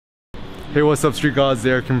Hey, what's up, street gods?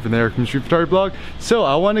 Eric from the Eric from Street Photography blog. So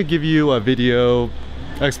I want to give you a video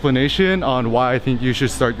explanation on why I think you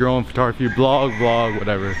should start your own photography blog,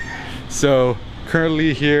 whatever. So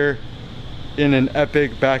currently here in an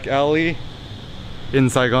epic back alley in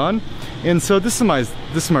Saigon, and so this is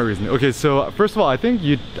my reason. Okay, so first of all, I think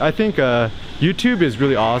YouTube is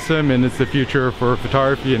really awesome and it's the future for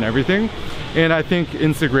photography and everything, and I think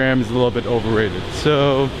Instagram is a little bit overrated.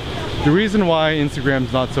 So the reason why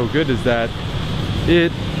Instagram's not so good is that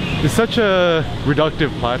it is such a reductive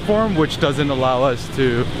platform, which doesn't allow us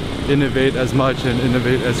to innovate as much and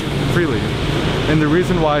innovate as freely. And the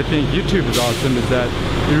reason why I think YouTube is awesome is that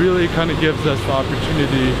it really kind of gives us the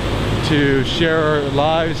opportunity to share our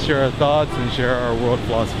lives, share our thoughts, and share our world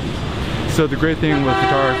philosophies. So the great thing with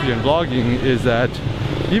photography and vlogging is that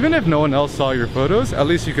even if no one else saw your photos, at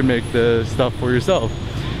least you can make the stuff for yourself.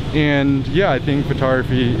 And yeah, I think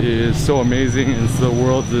photography is so amazing, and so the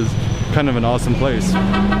world is kind of an awesome place.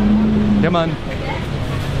 Yeah, man.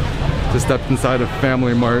 Just stepped inside a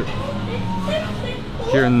Family Mart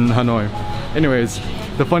here in Hanoi. Anyways,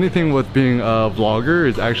 the funny thing with being a vlogger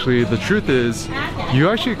is actually, the truth is, you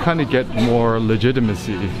actually kind of get more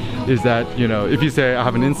legitimacy. Is that, you know, if you say I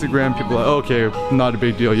have an Instagram, people are like, oh, okay, not a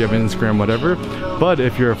big deal, you have an Instagram, whatever. But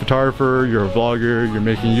if you're a photographer, you're a vlogger, you're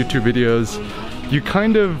making YouTube videos, you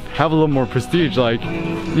kind of have a little more prestige. Like,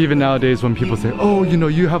 even nowadays when people say, oh, you know,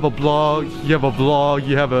 you have a blog, you have a vlog,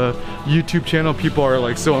 you have a YouTube channel, people are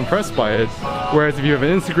like so impressed by it. Whereas if you have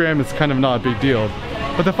an Instagram, it's kind of not a big deal.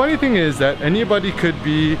 But the funny thing is that anybody could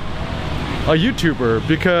be a YouTuber,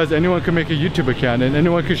 because anyone can make a YouTube account and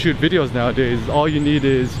anyone can shoot videos nowadays. All you need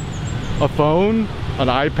is a phone, an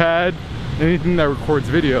iPad, anything that records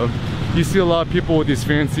video. You see a lot of people with these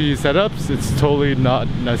fancy setups. It's totally not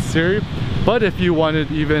necessary. But if you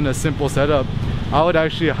wanted even a simple setup, I would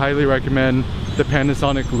actually highly recommend the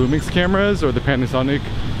Panasonic Lumix cameras or the Panasonic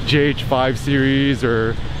GH5 series,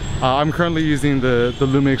 or I'm currently using the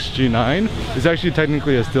Lumix G9. It's actually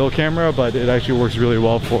technically a still camera, but it actually works really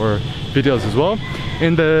well for videos as well.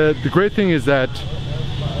 And the great thing is that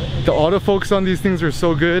the autofocus on these things are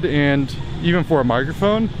so good, and even for a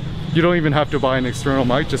microphone, you don't even have to buy an external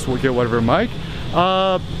mic, just get whatever mic.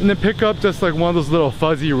 And then pick up just like one of those little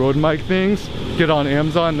fuzzy Rode mic things, get on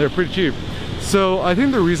Amazon, they're pretty cheap. So I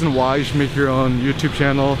think the reason why you should make your own YouTube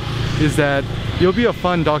channel is that it'll be a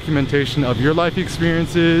fun documentation of your life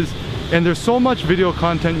experiences, and there's so much video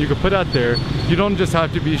content you can put out there. You don't just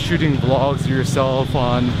have to be shooting vlogs of yourself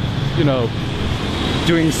on, you know,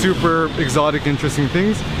 doing super exotic, interesting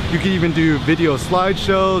things. You can even do video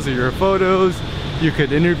slideshows of your photos. You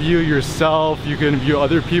could interview yourself, you can interview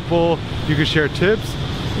other people, you can share tips.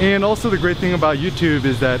 And also the great thing about YouTube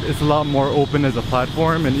is that it's a lot more open as a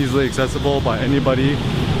platform and easily accessible by anybody.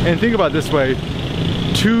 And think about it this way,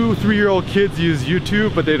 2- 3-year-old kids use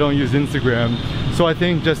YouTube, but they don't use Instagram. So I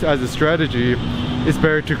think just as a strategy, it's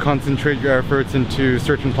better to concentrate your efforts into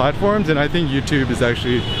certain platforms, and I think YouTube is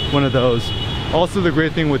actually one of those. Also, the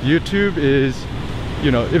great thing with YouTube is, you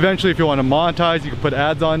know, eventually if you want to monetize, you can put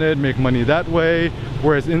ads on it, make money that way.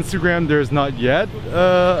 Whereas Instagram, there's not yet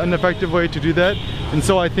an effective way to do that. And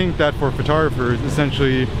so I think that for photographers,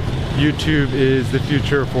 essentially YouTube is the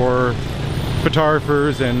future for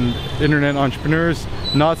photographers and internet entrepreneurs,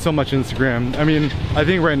 not so much Instagram. I mean, I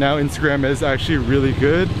think right now Instagram is actually really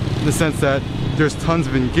good in the sense that there's tons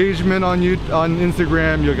of engagement on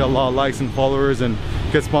Instagram. You'll get a lot of likes and followers and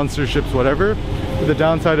get sponsorships, whatever. But the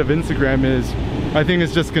downside of Instagram is, I think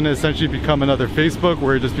it's just going to essentially become another Facebook,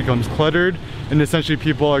 where it just becomes cluttered, and essentially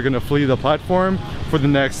people are going to flee the platform for the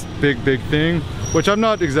next big thing, which I'm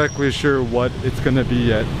not exactly sure what it's going to be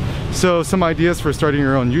yet. So some ideas for starting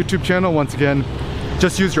your own YouTube channel: once again,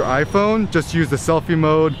 just use your iPhone, just use the selfie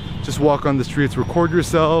mode, just walk on the streets, record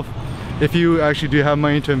yourself. If you actually do have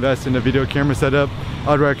money to invest in a video camera setup,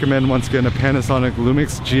 I'd recommend once again a Panasonic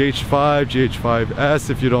Lumix GH5, GH5S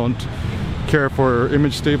if you don't care for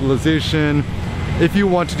image stabilization. If you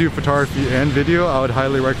want to do photography and video, I would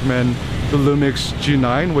highly recommend the Lumix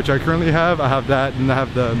G9, which I currently have. I have that, and I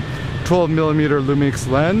have the 12mm Lumix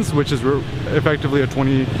lens, which is effectively a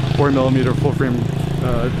 24mm full frame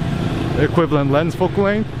equivalent lens focal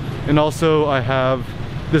length. And also I have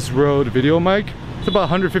this Rode video mic. It's about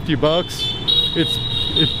 150 bucks.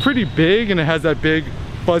 It's pretty big, and it has that big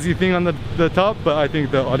fuzzy thing on the top, but I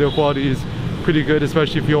think the audio quality is pretty good,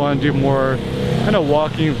 especially if you want to do more kind of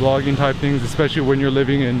walking, vlogging type things, especially when you're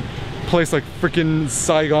living in a place like freaking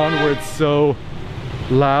Saigon where it's so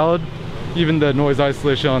loud. Even the noise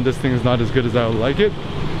isolation on this thing is not as good as I would like it.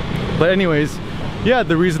 But anyways, yeah,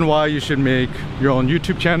 the reason why you should make your own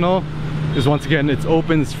YouTube channel is, once again, it's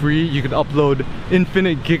open, it's free. You could upload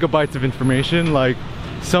infinite gigabytes of information. Like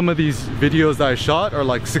some of these videos that I shot are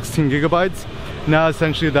like 16 gigabytes. Now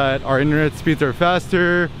essentially that our internet speeds are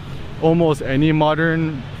faster. Almost any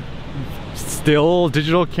modern still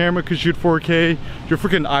digital camera could shoot 4K. Your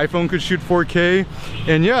freaking iPhone could shoot 4K.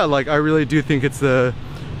 And yeah, like I really do think it's the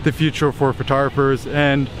future for photographers.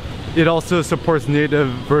 And it also supports native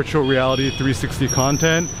virtual reality 360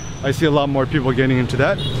 content. I see a lot more people getting into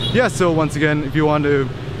that. Yeah, so once again, if you want to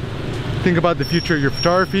think about the future of your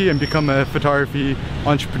photography and become a photography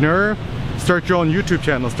entrepreneur, start your own YouTube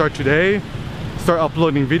channel. Start today. Start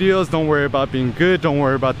uploading videos. Don't worry about being good. Don't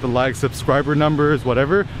worry about the like, subscriber numbers,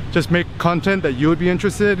 whatever. Just make content that you would be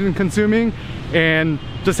interested in consuming and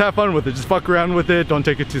just have fun with it. Just fuck around with it. Don't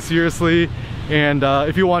take it too seriously. And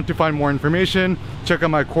if you want to find more information, check out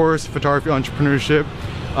my course, Photography Entrepreneurship.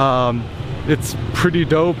 It's pretty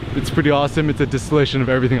dope. It's pretty awesome. It's a distillation of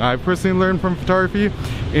everything I've personally learned from photography.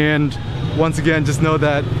 And once again, just know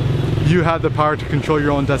that you have the power to control your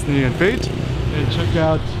own destiny and fate. And check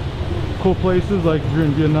out cool places like if you're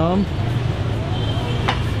in Vietnam.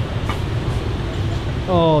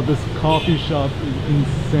 Oh, this coffee shop is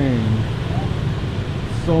insane.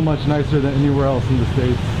 So much nicer than anywhere else in the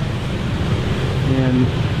States. And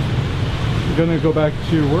I'm gonna go back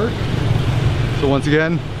to work. So once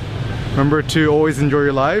again, remember to always enjoy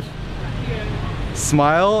your life,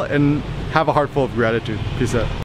 smile, and have a heart full of gratitude. Peace out.